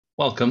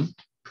Welcome.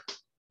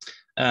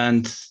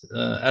 And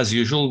as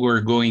usual,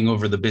 we're going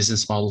over the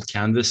business model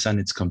canvas and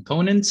its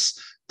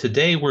components.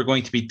 Today, we're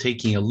going to be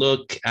taking a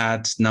look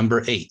at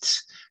number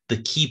 8, the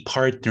key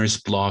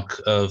partners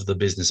block of the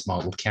business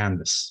model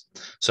canvas.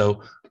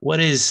 So what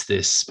is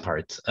this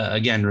part?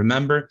 Again,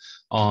 remember,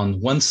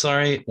 on one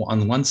side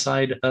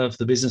of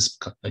the business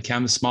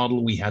canvas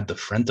model, we had the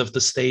front of the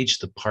stage,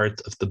 the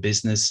part of the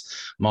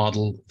business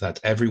model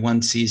that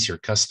everyone sees, your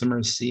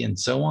customers see, and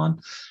so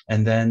on.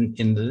 And then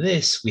in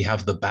this, we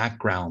have the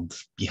background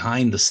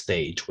behind the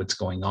stage, what's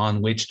going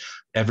on, which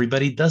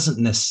everybody doesn't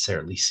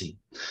necessarily see.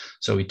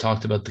 So we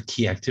talked about the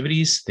key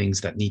activities,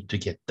 things that need to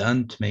get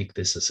done to make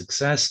this a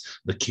success,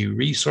 the key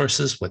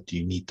resources, what do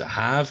you need to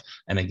have?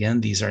 And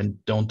again, these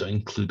don't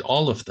include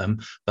all of them,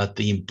 but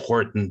the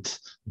important,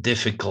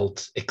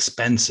 difficult,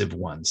 expensive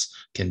ones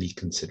can be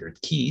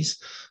considered keys.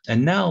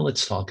 And now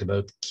let's talk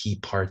about key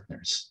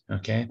partners,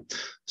 okay?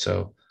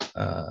 So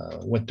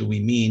what do we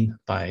mean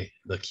by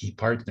the key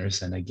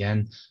partners? And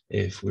again,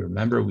 if we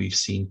remember, we've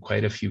seen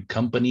quite a few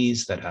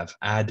companies that have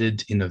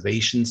added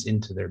innovations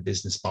into their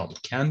business model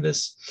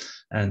canvas.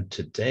 And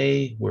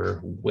today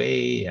we're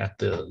way at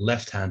the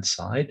left-hand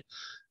side,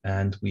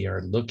 and we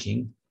are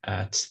looking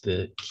at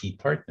the key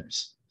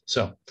partners.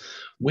 So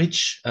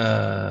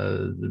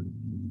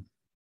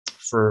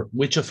for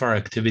which of our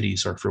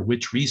activities or for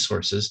which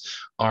resources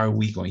are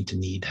we going to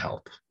need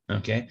help?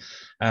 Okay,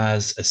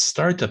 as a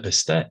startup,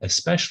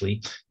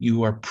 especially,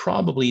 you are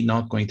probably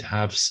not going to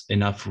have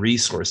enough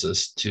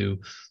resources to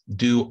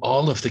do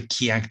all of the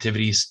key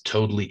activities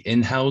totally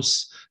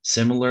in-house.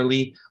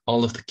 Similarly,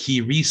 all of the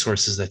key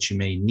resources that you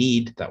may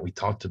need that we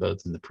talked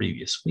about in the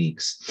previous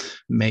weeks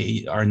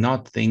are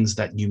not things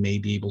that you may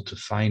be able to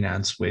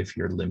finance with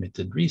your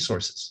limited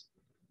resources.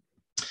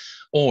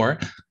 Or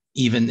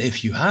even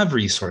if you have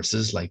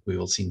resources, like we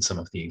will see in some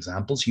of the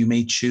examples, you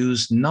may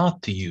choose not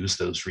to use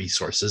those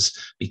resources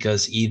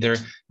because either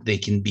they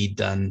can be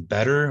done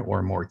better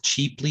or more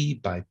cheaply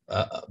by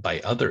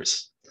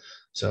others.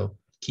 So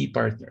key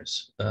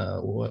partners,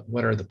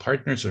 what are the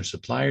partners or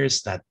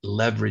suppliers that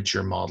leverage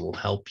your model,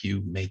 help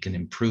you make an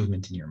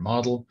improvement in your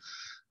model?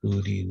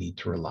 Who do you need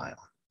to rely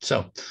on?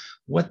 So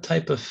what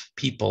type of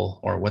people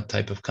or what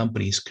type of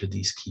companies could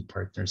these key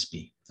partners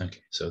be?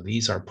 Okay, so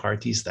these are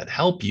parties that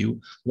help you,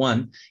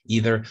 one,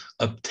 either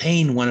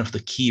obtain one of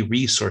the key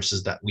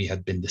resources that we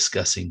had been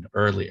discussing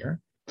earlier,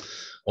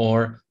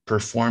 or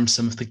perform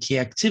some of the key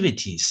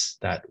activities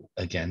that,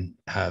 again,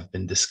 have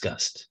been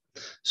discussed.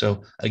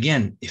 So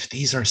again, if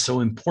these are so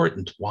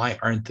important, why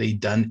aren't they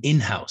done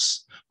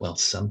in-house? Well,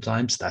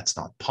 sometimes that's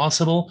not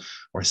possible,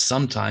 or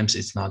sometimes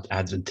it's not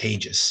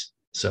advantageous.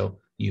 So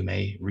you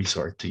may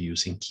resort to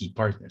using key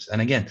partners.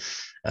 And again,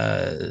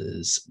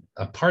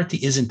 a party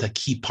isn't a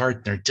key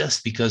partner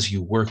just because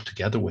you work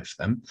together with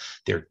them.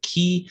 They're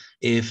key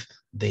if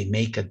they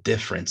make a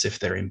difference, if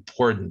they're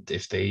important,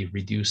 if they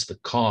reduce the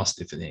cost,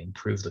 if they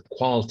improve the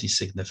quality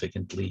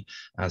significantly,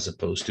 as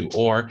opposed to,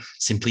 or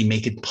simply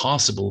make it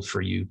possible for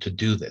you to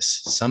do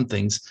this. Some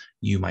things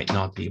you might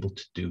not be able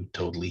to do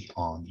totally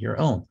on your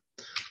own.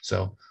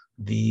 So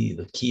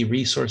the key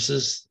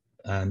resources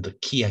and the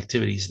key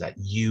activities that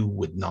you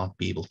would not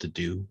be able to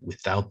do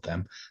without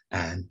them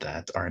and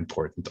that are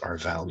important, are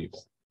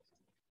valuable.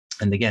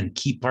 And again,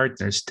 key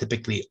partners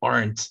typically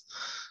aren't,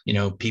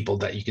 people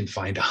that you can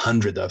find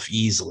 100 of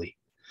easily.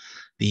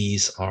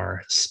 These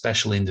are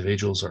special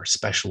individuals or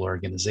special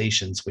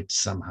organizations which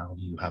somehow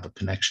you have a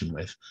connection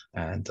with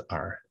and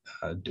are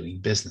doing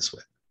business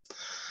with.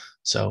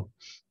 So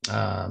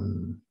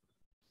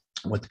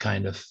what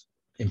kind of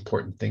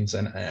important things?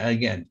 And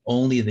again,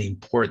 only the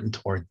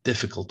important or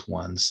difficult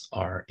ones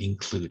are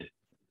included.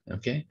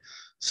 Okay,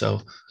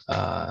 so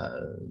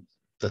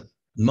the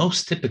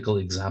most typical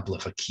example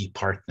of a key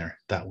partner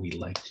that we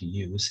like to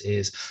use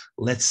is,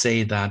 let's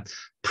say that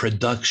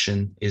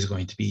production is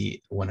going to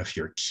be one of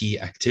your key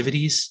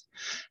activities.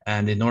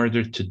 And in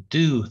order to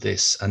do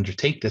this,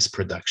 undertake this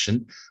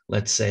production,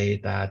 let's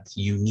say that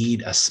you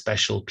need a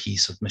special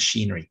piece of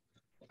machinery,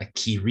 a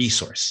key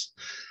resource.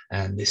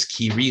 And this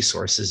key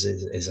resource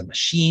is a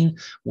machine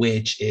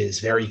which is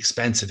very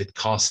expensive. It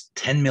costs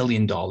 $10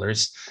 million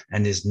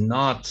and is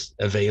not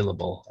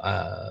available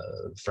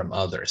from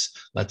others.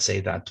 Let's say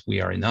that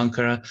we are in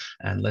Ankara,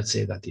 and let's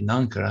say that in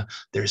Ankara,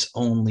 there's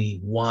only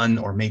one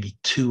or maybe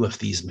two of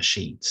these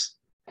machines.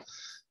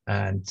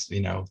 And,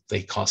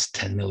 they cost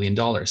 $10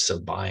 million. So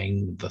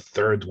buying the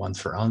third one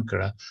for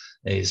Ankara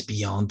is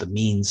beyond the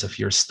means of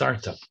your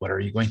startup. What are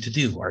you going to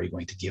do? Are you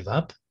going to give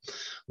up?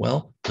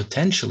 Well,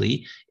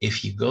 potentially,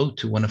 if you go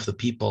to one of the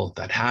people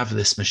that have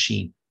this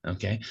machine,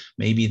 okay,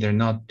 maybe they're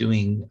not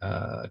doing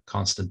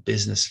constant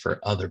business for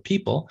other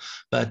people,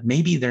 but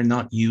maybe they're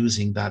not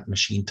using that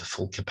machine to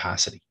full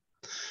capacity.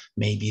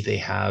 Maybe they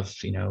have,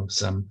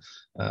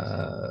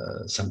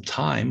 some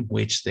time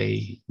which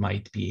they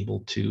might be able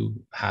to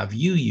have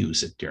you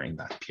use it during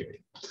that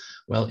period.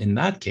 Well, in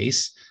that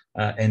case,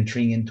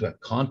 entering into a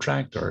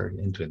contract or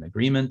into an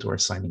agreement or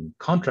signing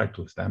a contract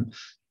with them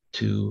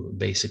to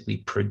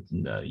basically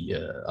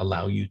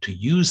allow you to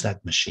use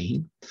that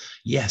machine.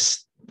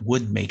 Yes,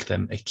 would make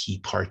them a key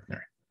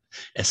partner,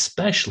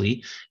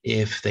 especially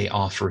if they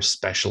offer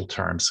special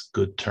terms,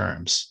 good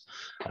terms.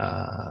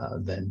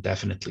 Then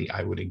definitely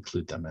I would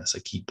include them as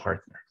a key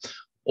partner.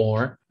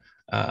 Or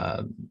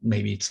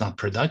maybe it's not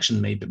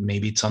production,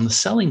 maybe it's on the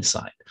selling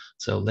side.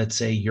 So let's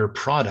say your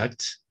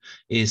product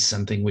is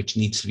something which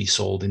needs to be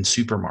sold in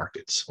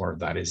supermarkets, or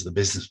that is the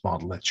business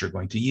model that you're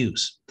going to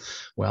use.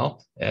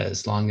 Well,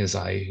 as long as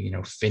I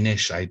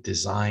I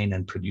design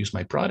and produce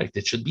my product,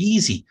 it should be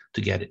easy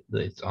to get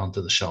it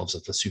onto the shelves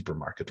of the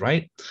supermarket,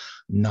 right?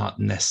 Not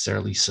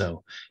necessarily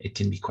so. It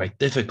can be quite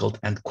difficult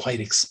and quite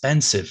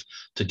expensive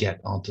to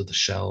get onto the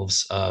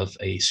shelves of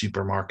a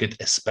supermarket,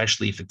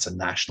 especially if it's a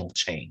national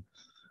chain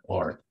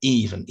or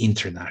even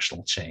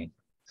international chain.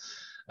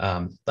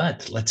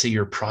 But let's say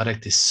your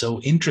product is so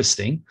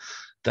interesting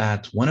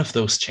that one of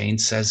those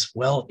chains says,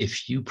 well,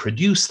 if you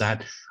produce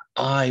that,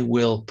 I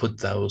will put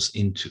those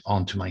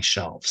onto my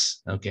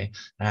shelves, okay,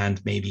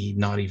 and maybe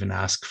not even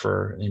ask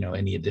for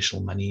any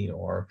additional money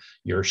or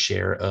your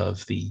share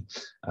of the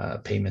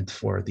payment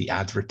for the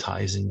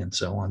advertising and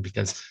so on,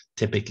 because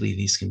typically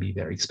these can be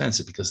very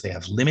expensive because they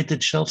have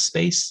limited shelf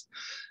space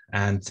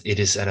and it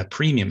is at a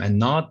premium. And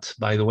not,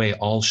 by the way,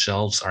 all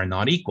shelves are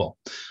not equal.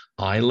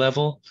 Eye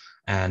level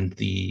and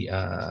the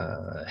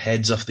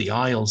heads of the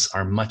aisles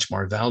are much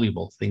more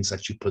valuable. Things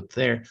that you put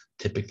there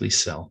typically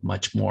sell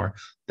much more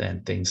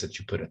than things that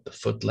you put at the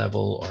foot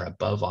level or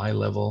above eye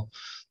level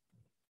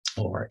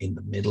or in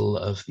the middle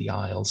of the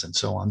aisles and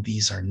so on.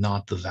 These are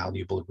not the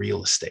valuable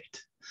real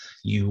estate.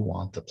 You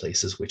want the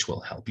places which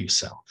will help you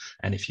sell.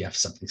 And if you have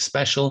something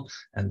special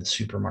and the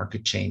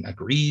supermarket chain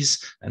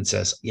agrees and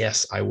says,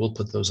 yes, I will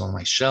put those on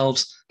my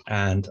shelves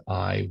and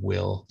I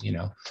will,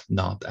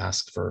 not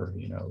ask for,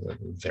 a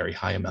very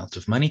high amount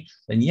of money,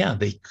 then yeah,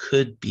 they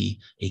could be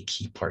a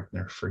key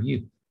partner for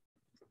you.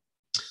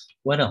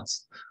 What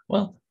else?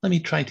 Well, let me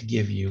try to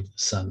give you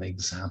some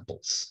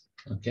examples,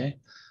 okay?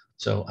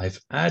 So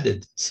I've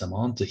added some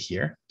onto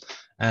here,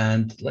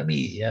 and let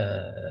me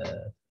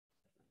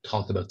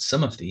talk about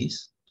some of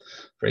these.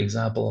 For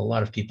example, a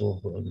lot of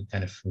people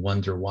kind of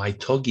wonder why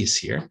TOG is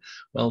here.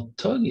 Well,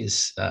 TOG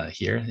is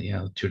here,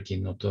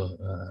 Türkiye'nin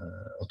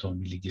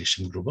Otomobil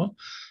Girişim Grubu,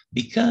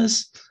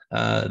 because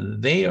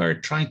they are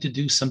trying to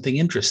do something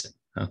interesting.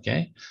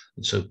 Okay,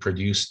 so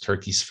produce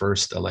Turkey's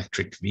first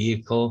electric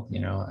vehicle,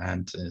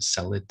 and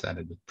sell it at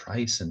a good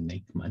price and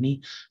make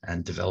money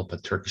and develop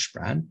a Turkish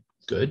brand.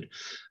 Good,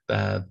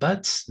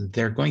 but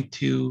they're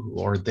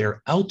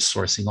they're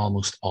outsourcing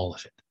almost all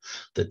of it.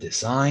 The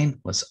design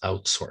was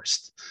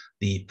outsourced.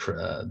 The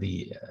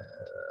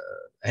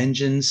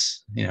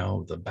engines,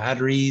 the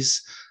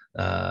batteries,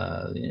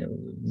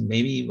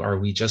 maybe are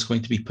we just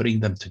going to be putting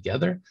them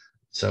together?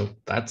 So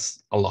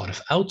that's a lot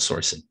of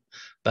outsourcing.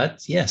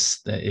 But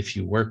yes, if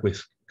you work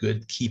with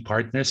good key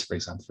partners, for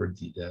example, for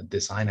the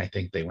design, I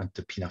think they went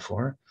to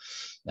Pinafore,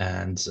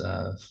 and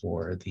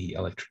for the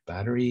electric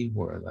battery,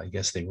 where I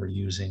guess they were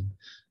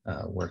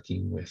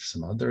working with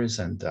some others,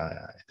 and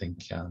I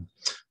think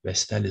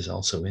Vestel is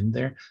also in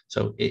there.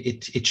 So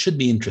it should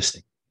be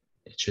interesting.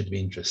 It should be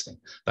interesting,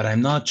 but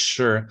I'm not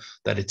sure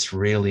that it's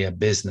really a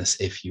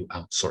business if you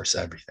outsource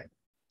everything.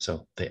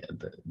 So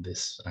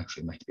this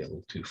actually might be a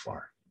little too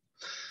far.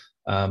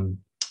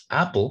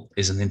 Apple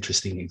is an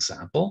interesting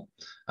example.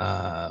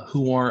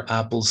 Who are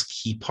Apple's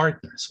key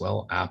partners?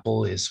 Well,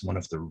 Apple is one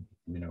of the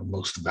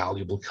most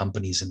valuable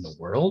companies in the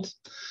world.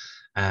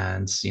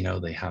 And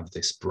they have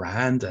this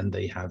brand and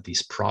they have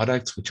these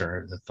products which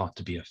are thought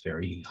to be of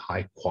very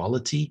high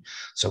quality.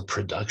 So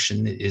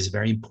production is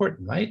very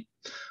important, right?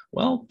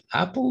 Well,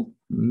 Apple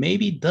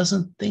maybe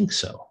doesn't think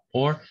so,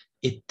 or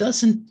it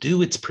doesn't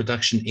do its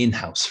production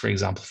in-house. For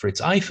example, for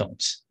its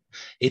iPhones,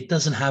 it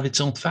doesn't have its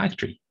own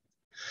factory.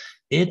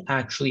 It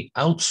actually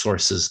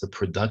outsources the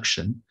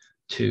production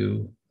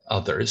to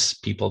others,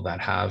 people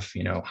that have,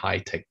 high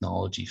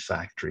technology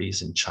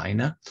factories in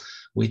China,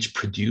 which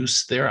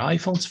produce their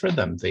iPhones for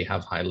them. They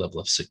have high level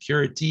of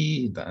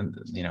security, and,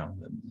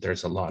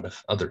 there's a lot of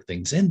other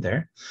things in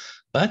there.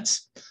 But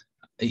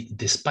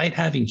despite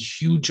having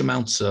huge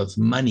amounts of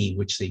money,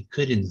 which they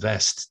could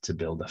invest to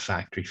build a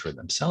factory for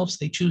themselves,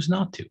 they choose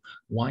not to.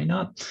 Why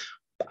not?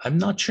 I'm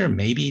not sure.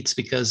 Maybe it's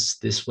because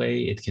this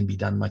way it can be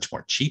done much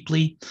more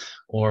cheaply,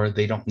 or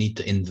they don't need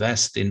to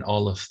invest in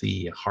all of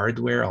the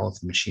hardware, all of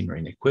the machinery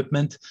and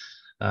equipment,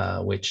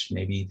 which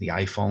maybe the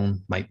iPhone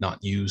might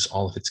not use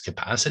all of its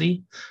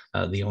capacity.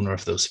 The owner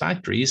of those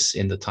factories,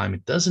 in the time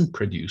it doesn't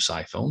produce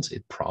iPhones,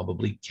 it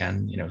probably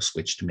can,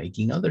 switch to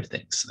making other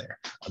things there,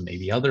 or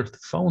maybe other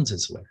phones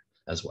as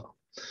well.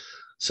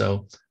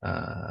 So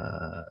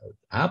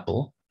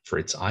Apple, for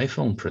its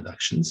iPhone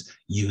productions,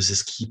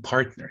 uses key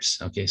partners.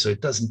 Okay, so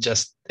it doesn't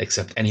just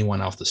accept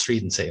anyone off the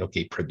street and say,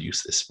 okay,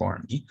 produce this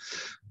for me,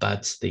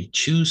 but they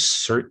choose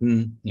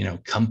certain,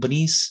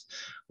 companies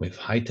with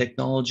high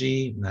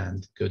technology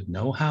and good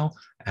know-how,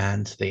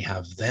 and they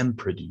have them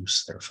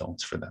produce their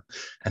phones for them.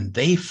 And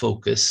they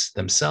focus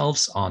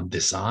themselves on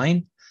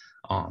design,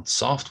 on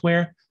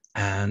software,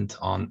 and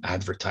on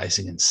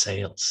advertising and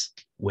sales.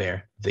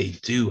 where they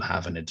do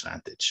have an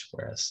advantage,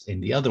 whereas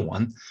in the other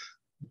one,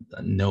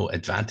 no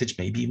advantage,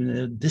 maybe even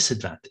a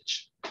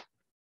disadvantage.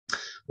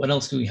 What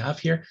else do we have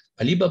here?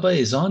 Alibaba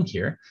is on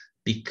here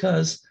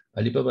because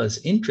Alibaba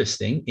is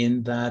interesting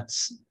in that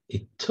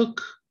it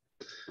took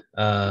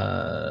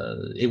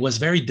it was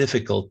very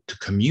difficult to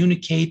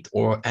communicate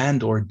or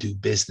do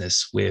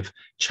business with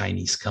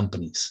Chinese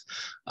companies.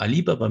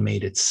 Alibaba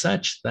made it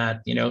such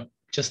that,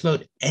 just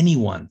about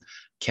anyone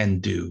can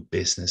do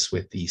business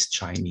with these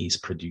Chinese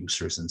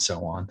producers and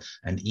so on,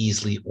 and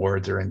easily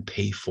order and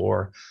pay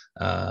for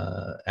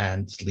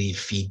and leave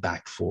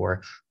feedback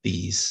for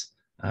these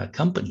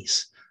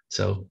companies.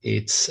 So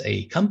it's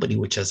a company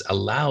which has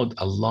allowed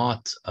a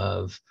lot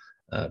of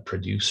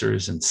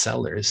producers and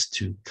sellers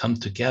to come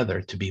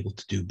together to be able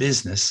to do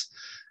business,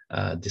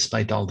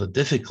 despite all the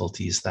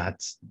difficulties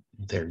that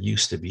there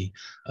used to be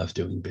of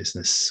doing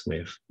business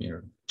with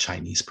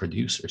Chinese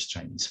producers,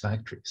 Chinese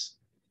factories.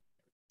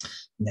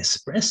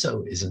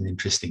 Nespresso is an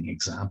interesting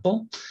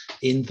example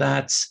in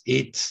that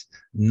it's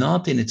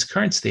not in its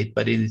current state,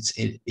 but in its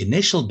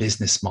initial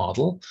business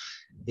model,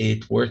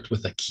 it worked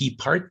with a key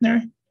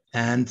partner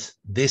and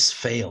this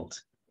failed.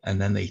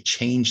 And then they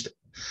changed it.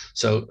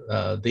 So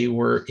they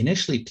were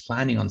initially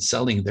planning on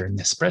selling their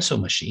Nespresso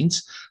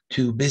machines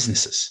to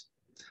businesses.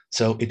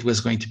 So it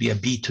was going to be a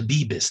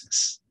B2B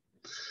business.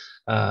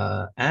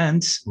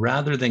 And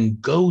rather than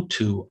go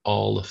to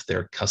all of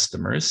their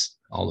customers,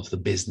 all of the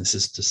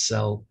businesses to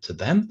sell to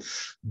them,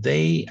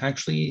 they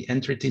actually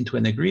entered into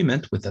an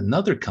agreement with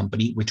another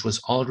company which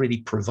was already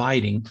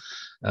providing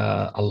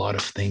a lot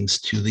of things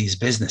to these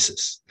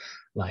businesses,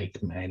 like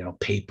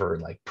paper,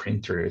 like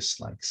printers,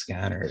 like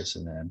scanners,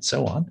 and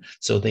so on.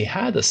 So they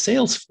had a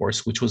sales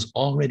force which was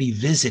already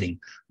visiting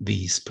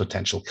these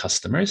potential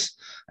customers,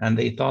 and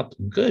they thought,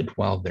 good,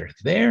 while they're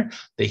there,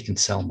 they can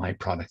sell my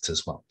products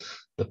as well.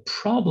 The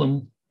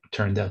problem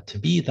turned out to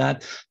be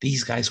that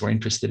these guys were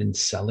interested in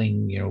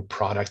selling,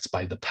 products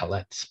by the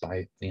pellets,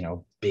 by,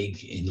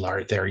 big in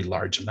very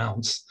large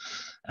amounts.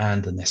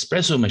 And the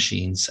Nespresso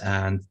machines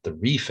and the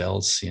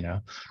refills,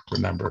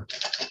 remember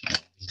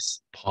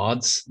these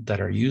pods that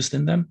are used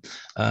in them,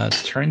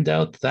 turned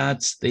out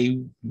that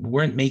they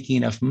weren't making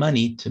enough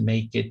money to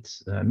make it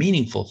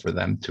meaningful for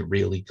them to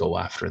really go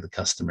after the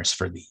customers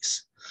for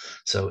these.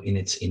 So in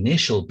its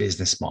initial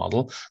business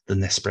model, the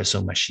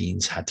Nespresso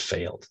machines had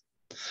failed.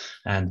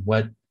 And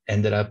what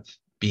ended up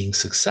being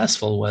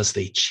successful was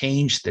they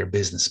changed their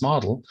business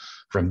model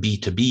from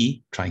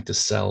B2B, trying to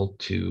sell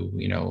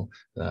to,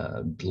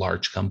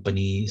 large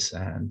companies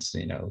and,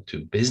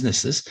 to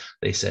businesses.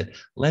 They said,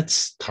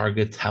 let's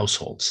target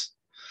households.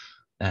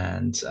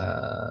 And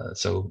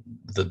so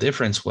the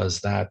difference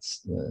was that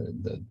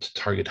to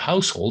target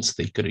households,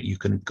 you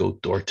couldn't go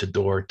door to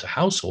door to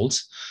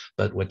households,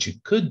 but what you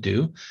could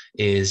do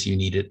is you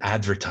needed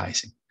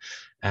advertising.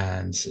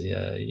 And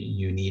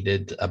you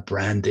needed a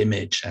brand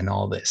image and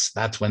all this.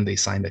 That's when they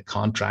signed a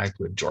contract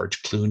with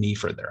George Clooney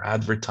for their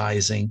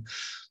advertising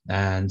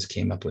and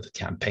came up with a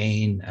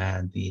campaign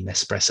and the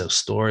Nespresso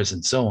stores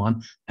and so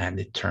on. And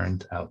it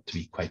turned out to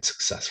be quite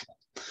successful.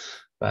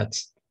 But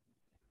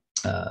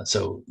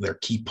so their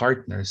key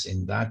partners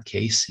in that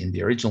case, in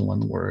the original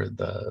one, were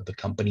the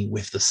company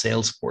with the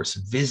sales force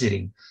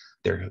visiting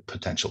their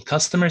potential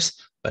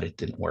customers, but it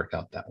didn't work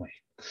out that way.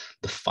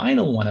 The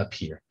final one up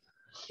here,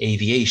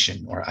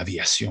 aviation or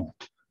aviation,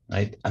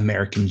 right?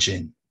 American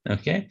Gin.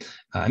 Okay.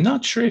 I'm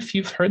not sure if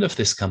you've heard of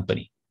this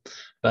company,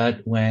 but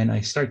when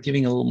I start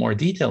giving a little more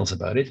details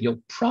about it,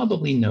 you'll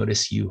probably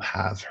notice you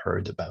have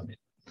heard about it.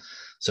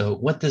 So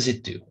what does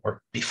it do?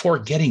 Or before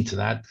getting to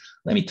that,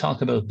 let me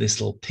talk about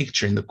this little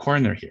picture in the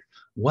corner here.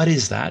 What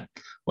is that?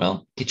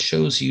 Well, it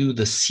shows you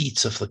the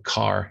seats of the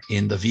car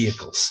in the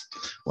vehicles.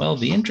 Well,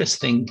 the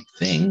interesting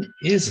thing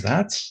is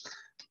that,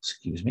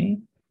 excuse me,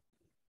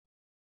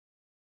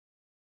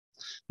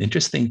 the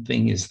interesting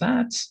thing is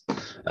that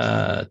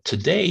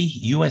today,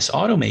 US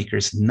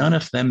automakers, none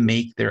of them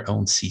make their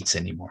own seats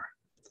anymore.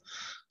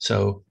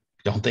 So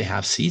don't they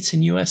have seats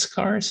in US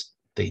cars?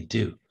 They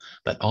do,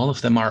 but all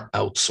of them are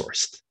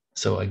outsourced.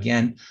 So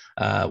again,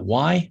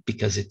 why?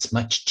 Because it's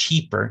much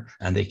cheaper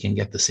and they can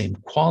get the same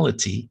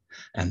quality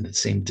and the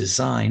same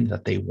design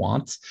that they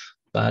want,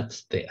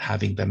 but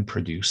having them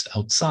produced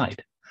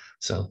outside.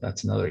 So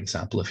that's another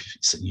example of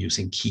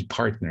using key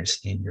partners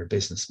in your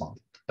business model.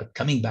 But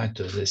coming back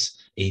to this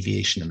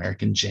aviation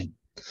American Gin,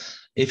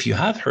 if you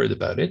have heard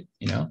about it,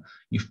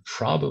 you've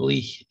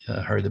probably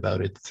heard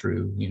about it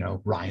through,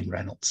 Ryan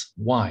Reynolds.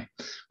 Why?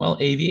 Well,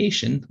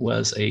 aviation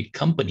was a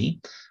company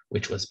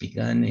which was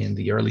begun in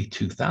the early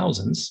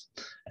 2000s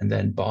and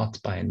then bought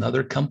by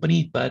another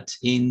company. But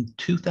in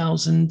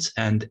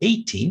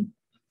 2018,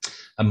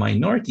 a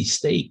minority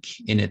stake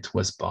in it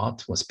was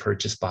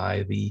purchased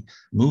by the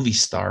movie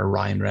star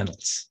Ryan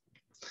Reynolds.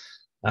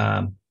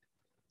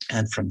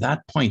 And from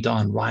that point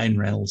on, Ryan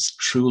Reynolds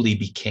truly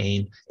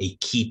became a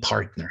key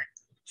partner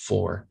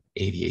for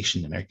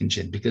aviation American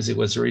Gin, because it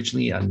was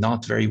originally a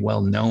not very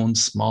well-known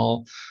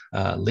small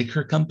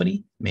liquor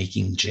company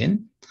making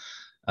gin.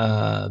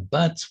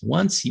 But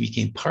once he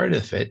became part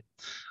of it,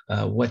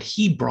 what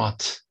he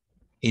brought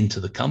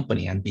into the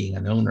company and being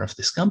an owner of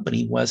this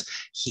company was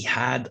he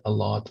had a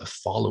lot of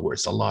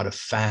followers, a lot of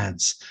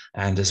fans,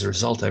 and as a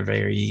result, a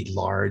very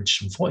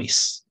large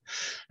voice.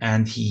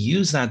 And he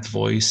used that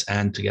voice,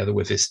 and together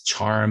with his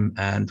charm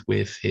and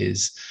with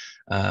his,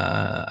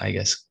 I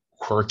guess,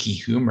 quirky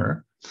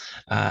humor,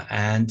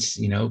 and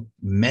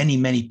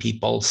many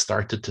people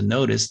started to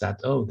notice that,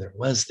 oh, there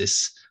was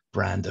this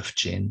brand of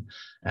gin,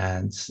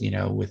 and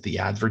with the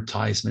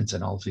advertisements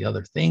and all the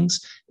other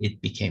things, it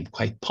became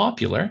quite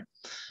popular.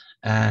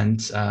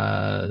 And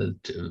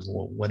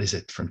what is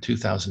it, from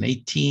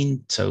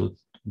 2018, so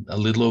a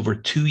little over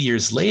 2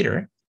 years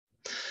later,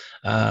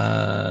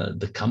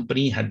 the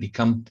company had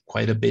become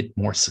quite a bit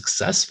more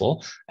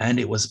successful, and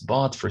it was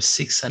bought for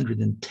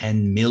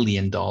 $610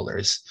 million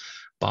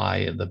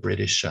by the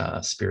British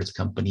spirits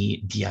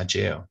company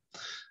Diageo,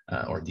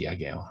 or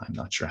Diageo. I'm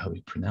not sure how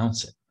we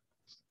pronounce it.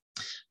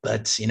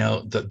 But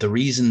the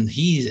reason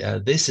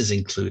this is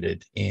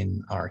included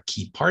in our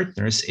key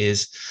partners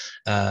is,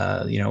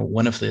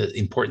 one of the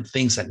important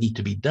things that need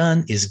to be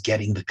done is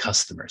getting the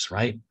customers,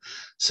 right?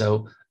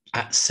 So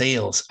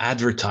sales,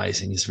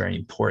 advertising is very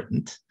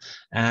important.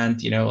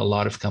 And, a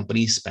lot of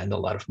companies spend a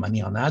lot of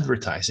money on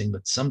advertising,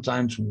 but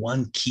sometimes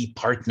one key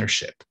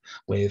partnership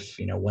with,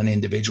 one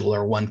individual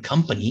or one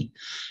company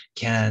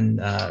can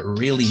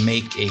really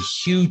make a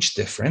huge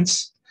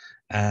difference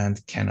and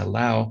can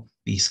allow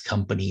these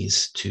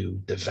companies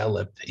to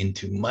develop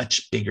into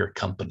much bigger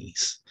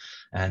companies.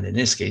 And in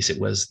this case, it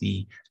was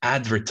the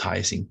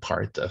advertising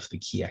part of the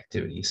key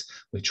activities,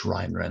 which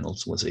Ryan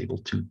Reynolds was able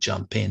to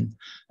jump in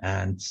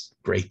and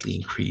greatly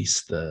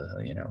increase the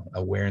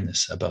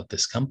awareness about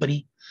this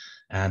company,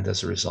 and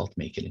as a result,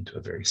 make it into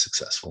a very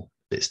successful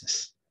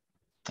business.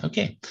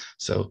 Okay,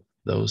 so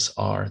those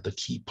are the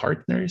key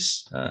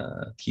partners,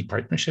 key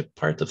partnership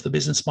part of the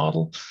business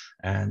model.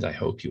 And I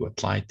hope you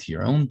apply it to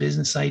your own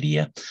business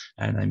idea.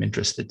 And I'm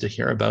interested to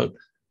hear about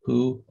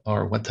who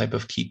or what type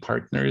of key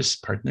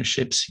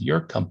partnerships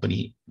your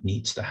company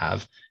needs to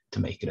have to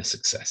make it a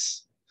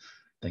success.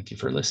 Thank you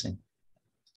for listening.